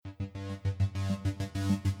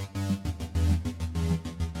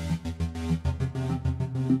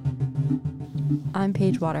I'm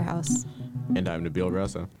Paige Waterhouse. And I'm Nabil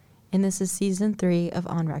Reza. And this is Season 3 of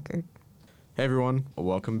On Record. Hey everyone,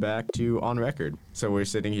 welcome back to On Record. So we're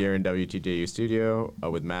sitting here in WTJU studio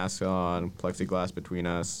with masks on, plexiglass between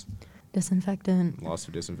us. Disinfectant. Lots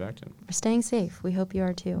of disinfectant. We're staying safe. We hope you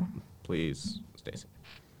are too. Please stay safe.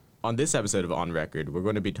 On this episode of On Record, we're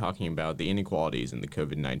going to be talking about the inequalities in the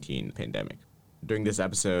COVID-19 pandemic. During this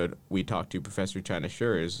episode, we talked to Professor China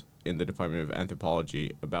Schurz in the Department of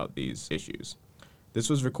Anthropology about these issues. This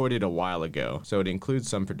was recorded a while ago, so it includes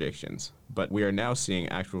some predictions, but we are now seeing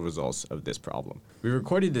actual results of this problem. We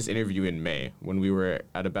recorded this interview in May, when we were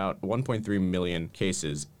at about 1.3 million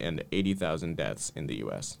cases and 80,000 deaths in the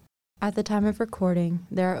U.S. At the time of recording,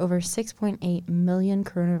 there are over 6.8 million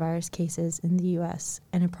coronavirus cases in the U.S.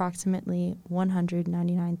 and approximately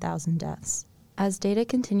 199,000 deaths. As data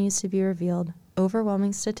continues to be revealed,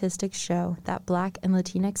 overwhelming statistics show that Black and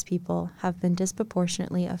Latinx people have been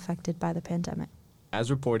disproportionately affected by the pandemic. As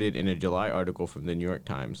reported in a July article from the New York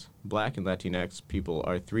Times, Black and Latinx people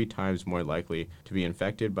are 3 times more likely to be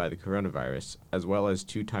infected by the coronavirus, as well as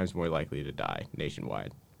 2 times more likely to die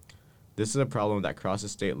nationwide. This is a problem that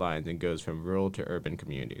crosses state lines and goes from rural to urban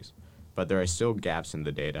communities, but there are still gaps in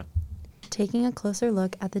the data. Taking a closer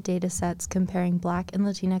look at the data sets comparing Black and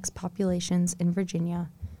Latinx populations in Virginia,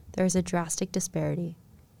 there is a drastic disparity.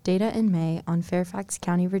 Data in May on Fairfax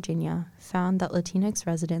County, Virginia, found that Latinx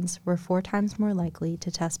residents were 4 times more likely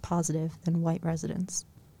to test positive than white residents.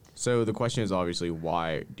 So the question is obviously,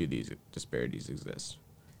 why do these disparities exist?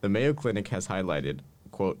 The Mayo Clinic has highlighted,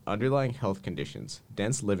 quote, underlying health conditions,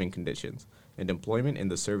 dense living conditions, and employment in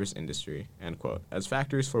the service industry, end quote, as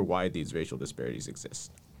factors for why these racial disparities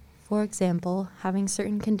exist. For example, having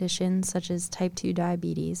certain conditions such as type 2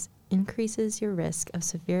 diabetes increases your risk of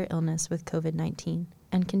severe illness with COVID-19,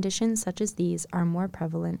 and conditions such as these are more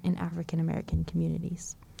prevalent in African American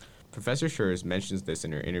communities. Professor Schurz mentions this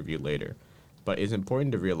in her interview later, but it's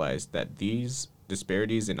important to realize that these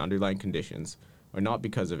disparities in underlying conditions are not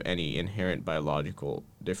because of any inherent biological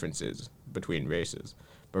differences between races,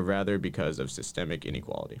 but rather because of systemic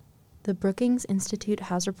inequality. The Brookings Institute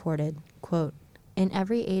has reported, quote, in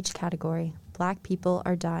every age category, Black people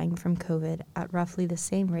are dying from COVID at roughly the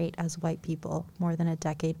same rate as white people more than a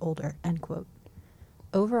decade older, end quote.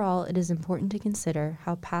 Overall, it is important to consider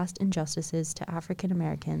how past injustices to African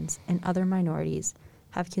Americans and other minorities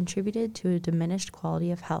have contributed to a diminished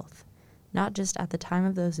quality of health, not just at the time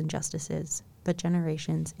of those injustices, but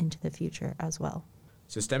generations into the future as well.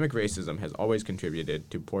 Systemic racism has always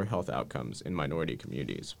contributed to poor health outcomes in minority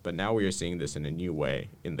communities, but now we are seeing this in a new way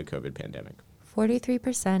in the COVID pandemic.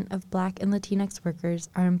 43% of Black and Latinx workers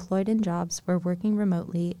are employed in jobs where working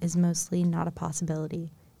remotely is mostly not a possibility,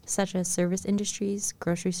 such as service industries,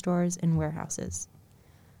 grocery stores, and warehouses.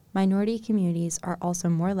 Minority communities are also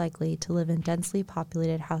more likely to live in densely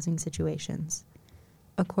populated housing situations.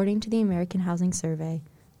 According to the American Housing Survey,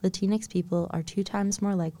 Latinx people are 2 times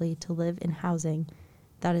more likely to live in housing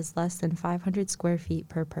that is less than 500 square feet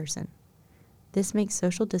per person. This makes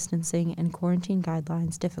social distancing and quarantine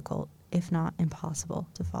guidelines difficult, if not impossible,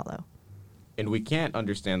 to follow. And we can't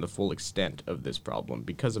understand the full extent of this problem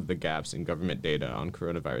because of the gaps in government data on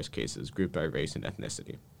coronavirus cases grouped by race and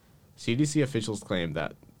ethnicity. CDC officials claim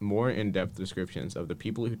that more in-depth descriptions of the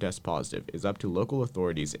people who test positive is up to local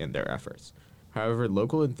authorities and their efforts. However,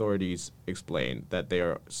 local authorities explain that they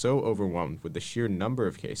are so overwhelmed with the sheer number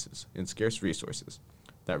of cases and scarce resources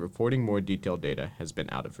that reporting more detailed data has been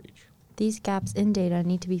out of reach. These gaps in data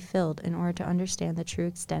need to be filled in order to understand the true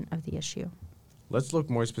extent of the issue. Let's look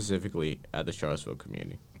more specifically at the Charlottesville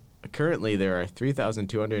community. Currently, there are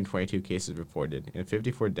 3,222 cases reported and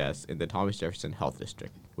 54 deaths in the Thomas Jefferson Health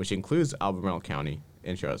District, which includes Albemarle County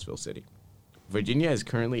and Charlottesville City. Virginia is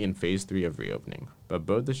currently in Phase 3 of reopening, but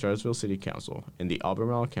both the Charlottesville City Council and the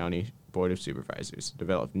Albemarle County Board of Supervisors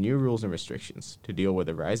developed new rules and restrictions to deal with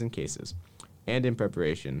the rise in cases and in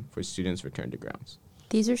preparation for students' return to grounds.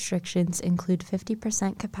 These restrictions include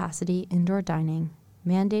 50% capacity indoor dining,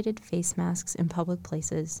 mandated face masks in public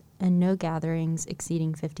places, and no gatherings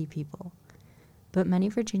exceeding 50 people. But many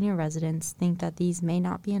Virginia residents think that these may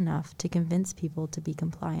not be enough to convince people to be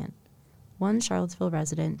compliant. One Charlottesville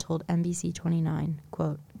resident told NBC 29,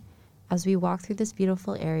 quote, as we walk through this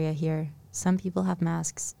beautiful area here, some people have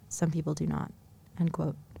masks, some people do not, end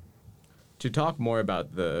quote. To talk more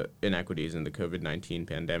about the inequities in the COVID-19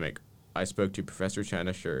 pandemic, I spoke to Professor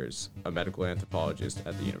China Schurz, a medical anthropologist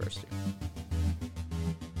at the university.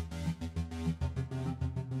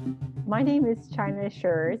 My name is China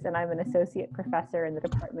Schurz, and I'm an associate professor in the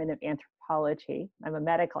Department of Anthropology. I'm a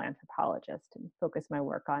medical anthropologist and focus my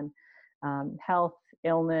work on health,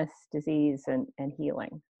 illness, disease, and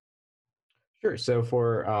healing. Sure. So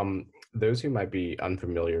for those who might be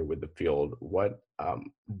unfamiliar with the field, what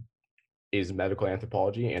is medical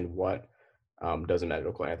anthropology, and what does a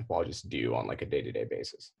medical anthropologist do on like a day-to-day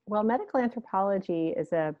basis? Well, medical anthropology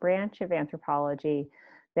is a branch of anthropology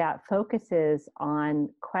that focuses on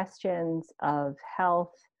questions of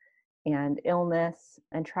health and illness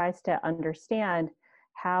and tries to understand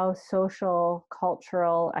how social,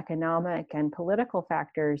 cultural, economic, and political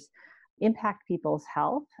factors impact people's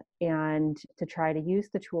health, and to try to use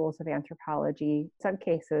the tools of anthropology, in some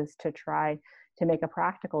cases, to try to make a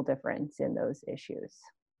practical difference in those issues.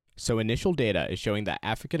 So, initial data is showing that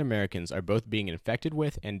African Americans are both being infected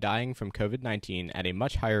with and dying from COVID-19 at a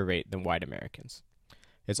much higher rate than white Americans.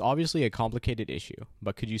 It's obviously a complicated issue,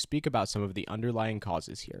 but could you speak about some of the underlying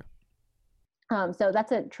causes here? So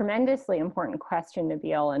that's a tremendously important question,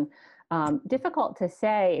 Nabil, and difficult to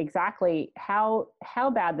say exactly how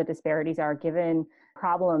bad the disparities are given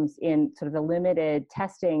problems in sort of the limited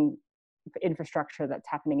testing infrastructure that's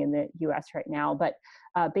happening in the US right now. But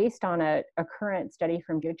based on a current study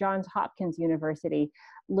from Johns Hopkins University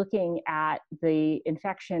looking at the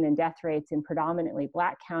infection and death rates in predominantly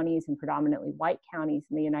Black counties and predominantly white counties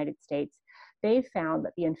in the United States, they found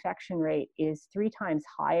that the infection rate is 3 times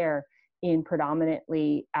higher in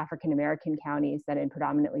predominantly African American counties than in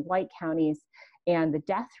predominantly white counties. And the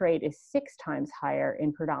death rate is 6 times higher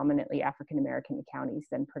in predominantly African American counties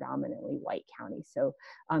than predominantly white counties. So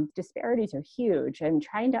disparities are huge, and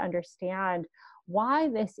trying to understand why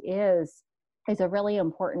this is a really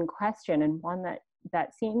important question, and one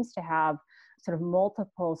that seems to have sort of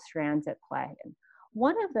multiple strands at play. And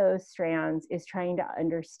one of those strands is trying to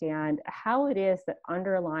understand how it is that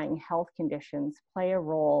underlying health conditions play a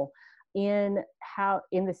role in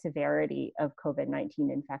the severity of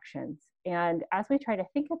COVID-19 infections. And as we try to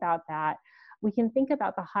think about that, we can think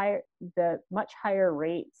about the much higher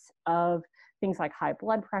rates of things like high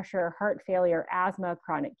blood pressure, heart failure, asthma,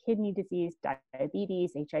 chronic kidney disease,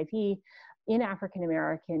 diabetes, HIV in African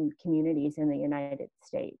American communities in the United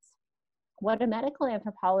States. What a medical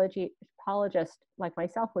anthropologist like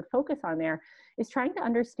myself would focus on there is trying to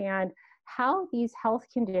understand how these health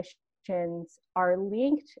conditions are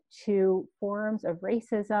linked to forms of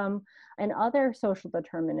racism and other social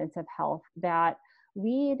determinants of health that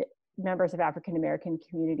lead members of African American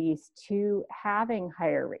communities to having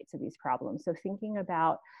higher rates of these problems. So thinking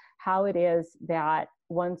about how it is that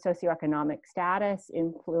one's socioeconomic status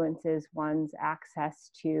influences one's access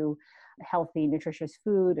to healthy, nutritious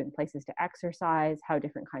food and places to exercise, how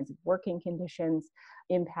different kinds of working conditions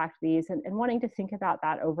impact these, and wanting to think about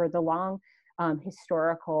that over the long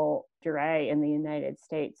historical durée in the United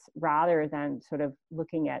States, rather than sort of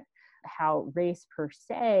looking at how race per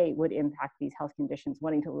se would impact these health conditions,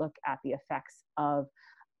 wanting to look at the effects of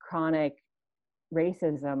chronic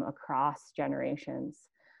racism across generations.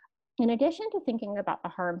 In addition to thinking about the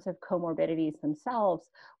harms of comorbidities themselves,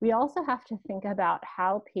 we also have to think about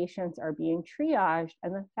how patients are being triaged,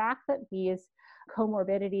 and the fact that these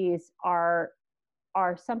comorbidities are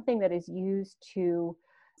something that is used to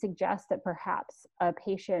suggest that perhaps a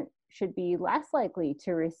patient should be less likely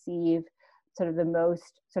to receive sort of the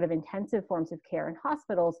most sort of intensive forms of care in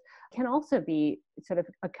hospitals, can also be sort of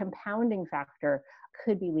a compounding factor,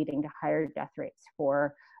 could be leading to higher death rates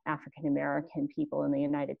for African American people in the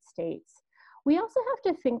United States. We also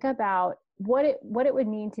have to think about what it would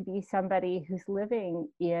mean to be somebody who's living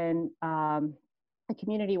in a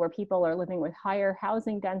community where people are living with higher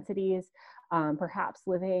housing densities, perhaps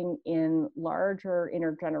living in larger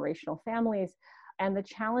intergenerational families, and the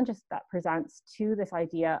challenges that presents to this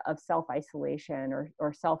idea of self-isolation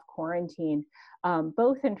or self-quarantine,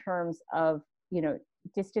 both in terms of,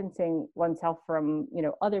 distancing oneself from,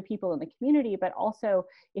 other people in the community, but also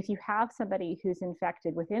if you have somebody who's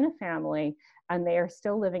infected within a family and they are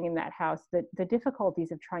still living in that house, the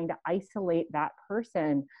difficulties of trying to isolate that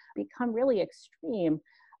person become really extreme.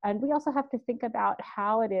 And we also have to think about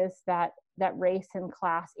how it is that race and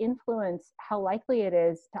class influence how likely it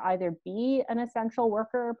is to either be an essential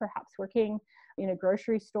worker, perhaps working in a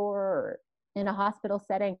grocery store or in a hospital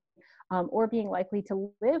setting, or being likely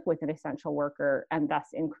to live with an essential worker, and thus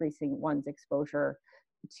increasing one's exposure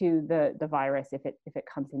to the virus if it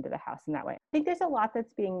comes into the house in that way. I think there's a lot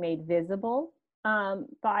that's being made visible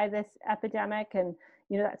by this epidemic, and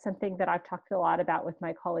that's something that I've talked a lot about with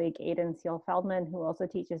my colleague Aidan Seal Feldman, who also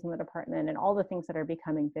teaches in the department, and all the things that are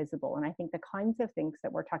becoming visible. And I think the kinds of things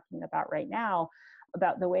that we're talking about right now,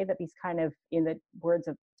 about the way that these kind of, in the words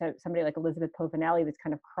of somebody like Elizabeth Povinelli, these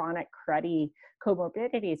kind of chronic cruddy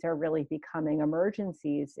comorbidities are really becoming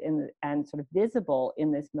emergencies and sort of visible in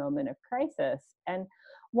this moment of crisis. And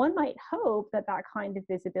one might hope that that kind of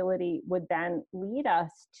visibility would then lead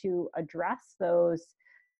us to address those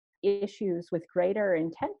issues with greater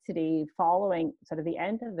intensity following sort of the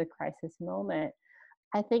end of the crisis moment.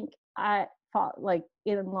 I think I thought, like,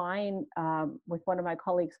 in line with one of my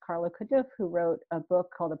colleagues, Carla Kuduf, who wrote a book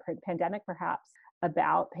called The Pandemic Perhaps,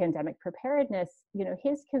 about pandemic preparedness.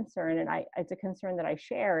 His concern, and it's a concern that I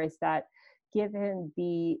share, is that given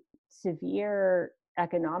the severe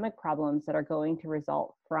economic problems that are going to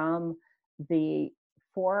result from the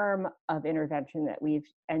form of intervention that we've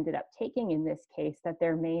ended up taking in this case, that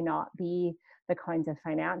there may not be the kinds of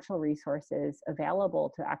financial resources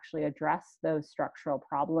available to actually address those structural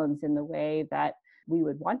problems in the way that we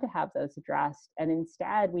would want to have those addressed. And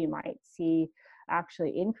instead, we might see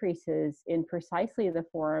actually increases in precisely the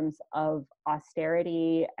forms of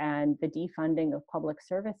austerity and the defunding of public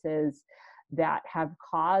services that have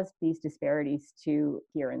caused these disparities to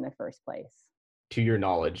appear in the first place. To your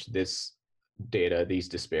knowledge, this data, these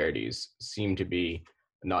disparities seem to be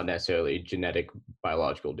not necessarily genetic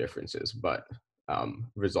biological differences, but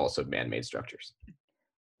results of man-made structures.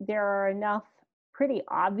 There are enough pretty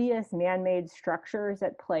obvious man-made structures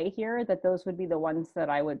at play here that those would be the ones that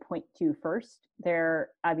I would point to first.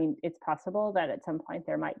 It's possible that at some point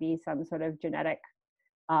there might be some sort of genetic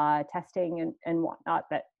testing and whatnot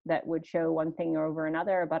that would show one thing over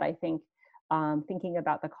another. But I think thinking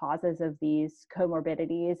about the causes of these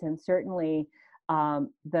comorbidities, and certainly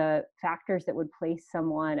the factors that would place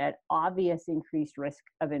someone at obvious increased risk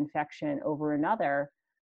of infection over another,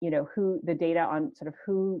 who the data on sort of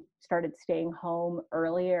who started staying home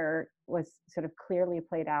earlier was sort of clearly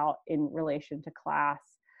played out in relation to class.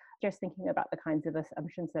 Just thinking about the kinds of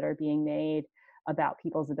assumptions that are being made about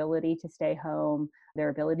people's ability to stay home, their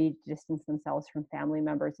ability to distance themselves from family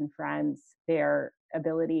members and friends, their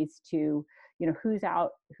abilities to, who's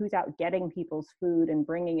out getting people's food and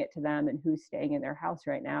bringing it to them, and who's staying in their house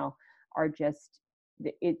right now, are just,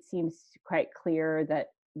 it seems quite clear that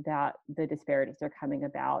the disparities are coming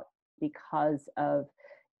about because of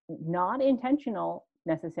not intentional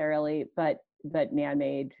necessarily, but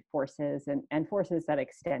man-made forces and forces that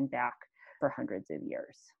extend back for hundreds of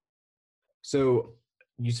years. So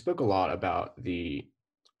you spoke a lot about the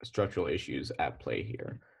structural issues at play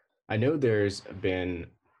here. I know there's been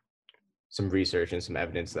some research and some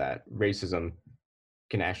evidence that racism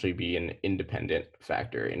can actually be an independent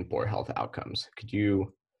factor in poor health outcomes. Could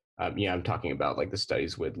you, I'm talking about like the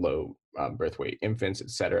studies with low birth weight infants, et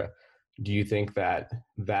cetera. Do you think that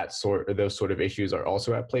those sort of issues are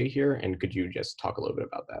also at play here? And could you just talk a little bit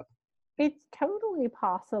about that? It's totally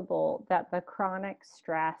possible that the chronic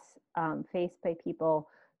stress faced by people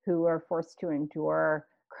who are forced to endure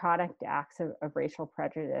chronic acts of racial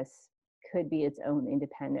prejudice could be its own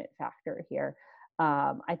independent factor here.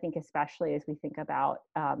 I think especially as we think about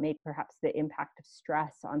maybe perhaps the impact of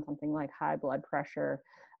stress on something like high blood pressure,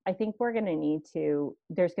 I think there's going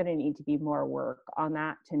to need to be more work on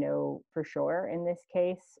that to know for sure in this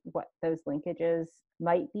case what those linkages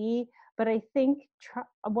might be. But I think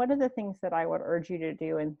one of the things that I would urge you to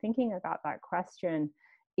do in thinking about that question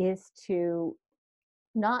is to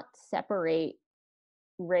not separate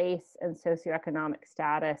race and socioeconomic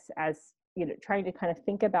status as, trying to kind of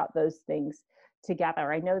think about those things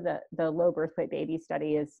together. I know that the low birth weight baby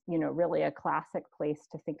study is, really a classic place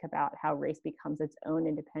to think about how race becomes its own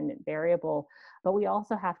independent variable. But we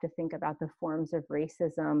also have to think about the forms of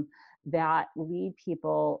racism that lead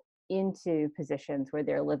people into positions where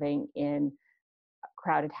they're living in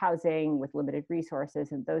crowded housing with limited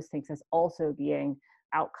resources, and those things as also being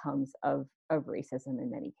outcomes of racism in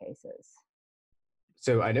many cases.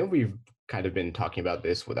 So I know we've kind of been talking about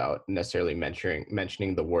this without necessarily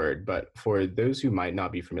mentioning the word, but for those who might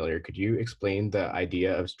not be familiar, could you explain the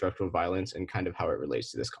idea of structural violence and kind of how it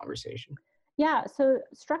relates to this conversation? Yeah, so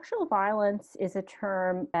structural violence is a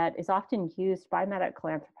term that is often used by medical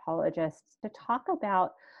anthropologists to talk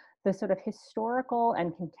about the sort of historical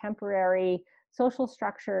and contemporary social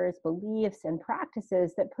structures, beliefs, and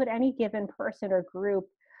practices that put any given person or group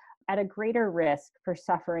at a greater risk for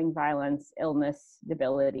suffering violence, illness,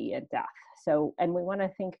 debility, and death. So, and we want to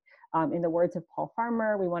think, in the words of Paul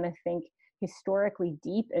Farmer, we want to think historically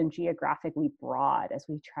deep and geographically broad as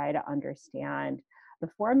we try to understand the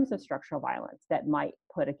forms of structural violence that might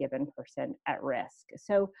put a given person at risk.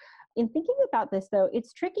 So in thinking about this, though,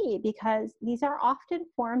 it's tricky because these are often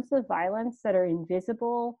forms of violence that are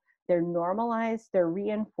invisible, they're normalized, they're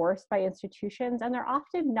reinforced by institutions, and they're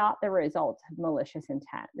often not the result of malicious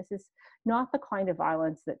intent. This is not the kind of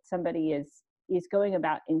violence that somebody is is going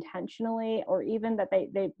about intentionally, or even that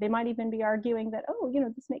they might even be arguing that, oh,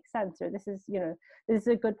 this makes sense, or this is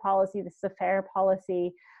a good policy, this is a fair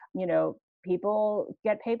policy. People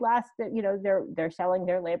get paid less, that they're selling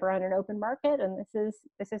their labor on an open market, and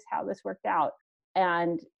this is how this worked out.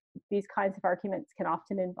 And these kinds of arguments can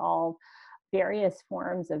often involve various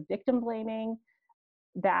forms of victim blaming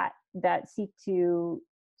that seek to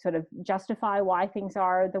sort of justify why things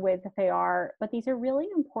are the way that they are. But these are really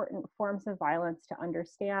important forms of violence to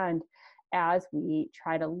understand as we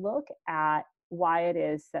try to look at why it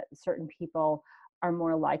is that certain people are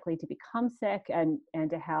more likely to become sick and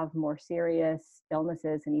to have more serious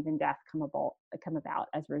illnesses and even death come about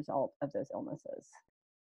as a result of those illnesses.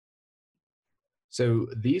 So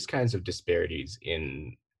these kinds of disparities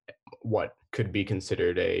in what could be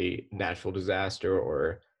considered a natural disaster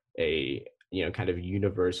or a kind of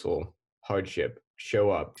universal hardship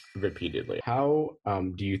show up repeatedly. How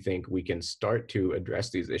do you think we can start to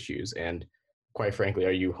address these issues? And quite frankly,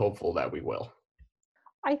 are you hopeful that we will?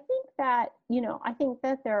 I think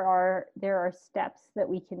that there are steps that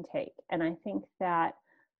we can take. And I think that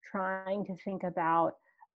trying to think about,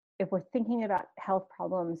 if we're thinking about health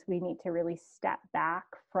problems, we need to really step back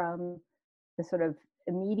from the sort of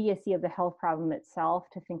immediacy of the health problem itself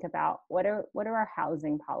to think about what do our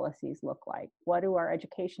housing policies look like? What do our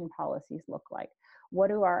education policies look like?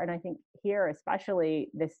 And I think here especially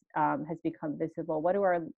this has become visible. What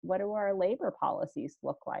do our labor policies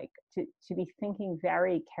look like? To be thinking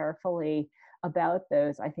very carefully about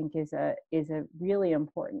those, I think is a really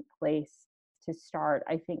important place to start.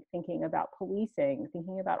 I think thinking about policing,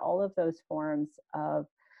 thinking about all of those forms of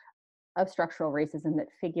structural racism that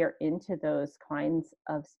figure into those kinds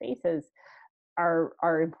of spaces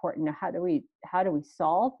are important. How do we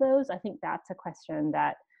solve those? I think that's a question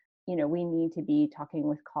that we need to be talking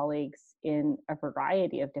with colleagues in a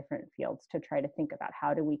variety of different fields to try to think about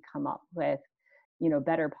how do we come up with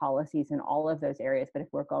better policies in all of those areas. But if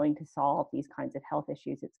we're going to solve these kinds of health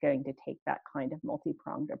issues, it's going to take that kind of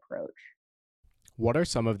multi-pronged approach. What are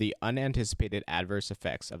some of the unanticipated adverse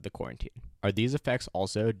effects of the quarantine? Are these effects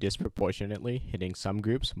also disproportionately hitting some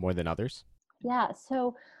groups more than others? Yeah,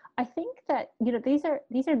 so I think that these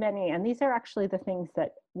are many, and these are actually the things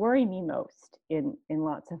that worry me most in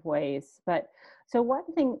lots of ways. But so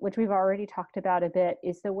one thing which we've already talked about a bit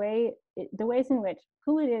is the ways in which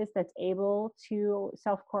who it is that's able to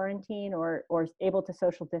self-quarantine or able to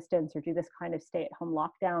social distance or do this kind of stay-at-home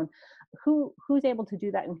lockdown, who's able to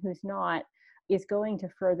do that and who's not, is going to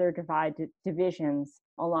further divide divisions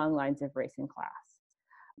along lines of race and class.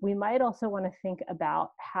 We might also want to think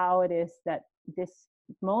about how it is that this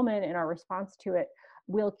moment in our response to it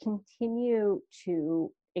will continue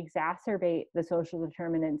to exacerbate the social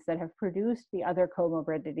determinants that have produced the other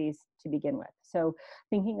comorbidities to begin with. So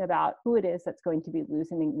thinking about who it is that's going to be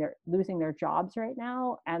losing their jobs right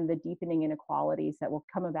now and the deepening inequalities that will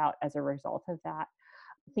come about as a result of that.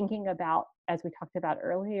 Thinking about, as we talked about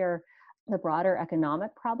earlier, the broader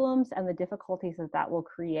economic problems and the difficulties that will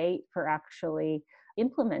create for actually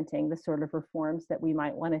implementing the sort of reforms that we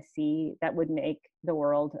might want to see that would make the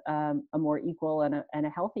world a more equal and a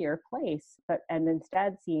healthier place, and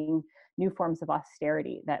instead seeing new forms of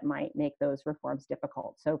austerity that might make those reforms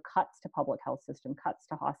difficult. So cuts to public health system, cuts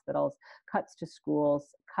to hospitals, cuts to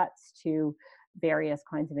schools, cuts to various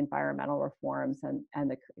kinds of environmental reforms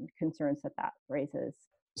and the concerns that raises.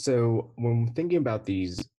 So when thinking about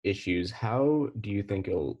these issues, how do you think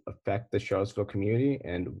it'll affect the Charlottesville community,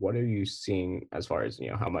 and what are you seeing as far as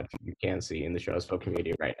how much you can see in the Charlottesville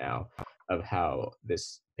community right now of how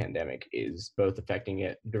this pandemic is both affecting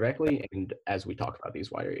it directly and as we talk about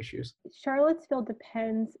these wider issues? Charlottesville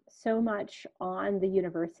depends so much on the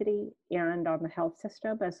university and on the health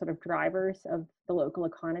system as sort of drivers of the local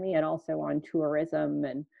economy, and also on tourism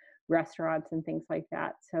and restaurants and things like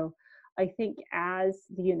that. So I think as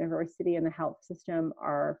the university and the health system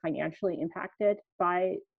are financially impacted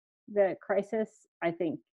by the crisis, I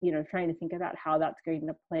think, trying to think about how that's going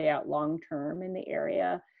to play out long term in the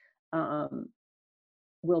area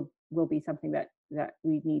will be something that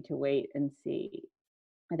we need to wait and see.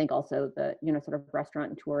 I think also the, sort of restaurant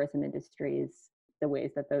and tourism industries, the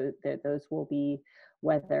ways that those will be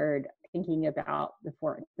weathered, thinking about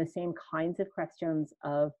the same kinds of questions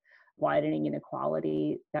of widening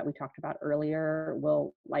inequality that we talked about earlier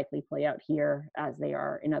will likely play out here as they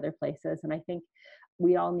are in other places. And I think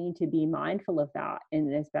we all need to be mindful of that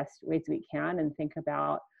in as best ways we can and think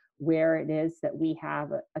about where it is that we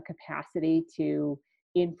have a capacity to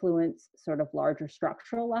influence sort of larger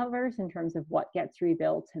structural levers in terms of what gets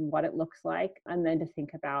rebuilt and what it looks like, and then to think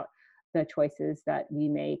about the choices that we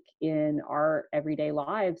make in our everyday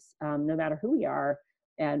lives, no matter who we are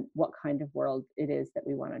and what kind of world it is that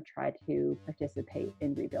we want to try to participate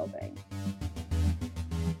in rebuilding.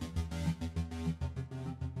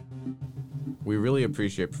 We really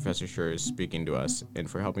appreciate Professor Schurz speaking to us and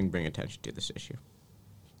for helping bring attention to this issue.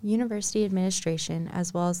 University administration,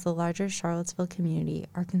 as well as the larger Charlottesville community,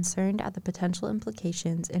 are concerned at the potential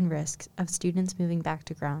implications and risks of students moving back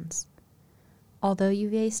to grounds. Although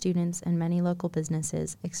UVA students and many local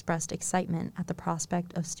businesses expressed excitement at the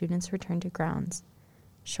prospect of students' return to grounds,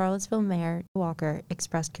 Charlottesville Mayor Walker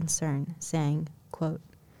expressed concern, saying, quote,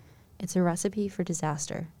 "It's a recipe for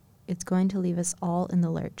disaster. It's going to leave us all in the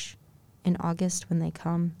lurch, in August when they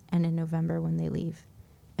come and in November when they leave,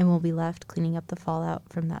 and we'll be left cleaning up the fallout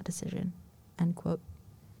from that decision," end quote.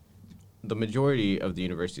 The majority of the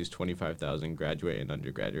university's 25,000 graduate and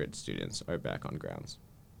undergraduate students are back on grounds.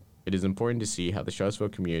 It is important to see how the Charlottesville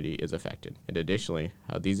community is affected, and additionally,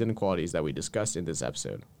 how these inequalities that we discussed in this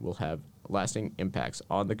episode will have lasting impacts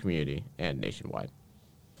on the community and nationwide.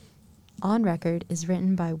 On Record is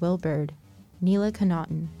written by Will Bird, Neela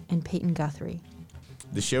Connaughton, and Peyton Guthrie.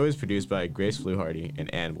 The show is produced by Grace Fluharty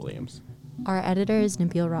and Ann Williams. Our editor is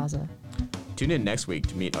Nabil Raza. Tune in next week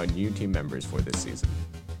to meet our new team members for this season.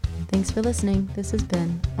 Thanks for listening. This has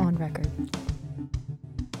been On Record.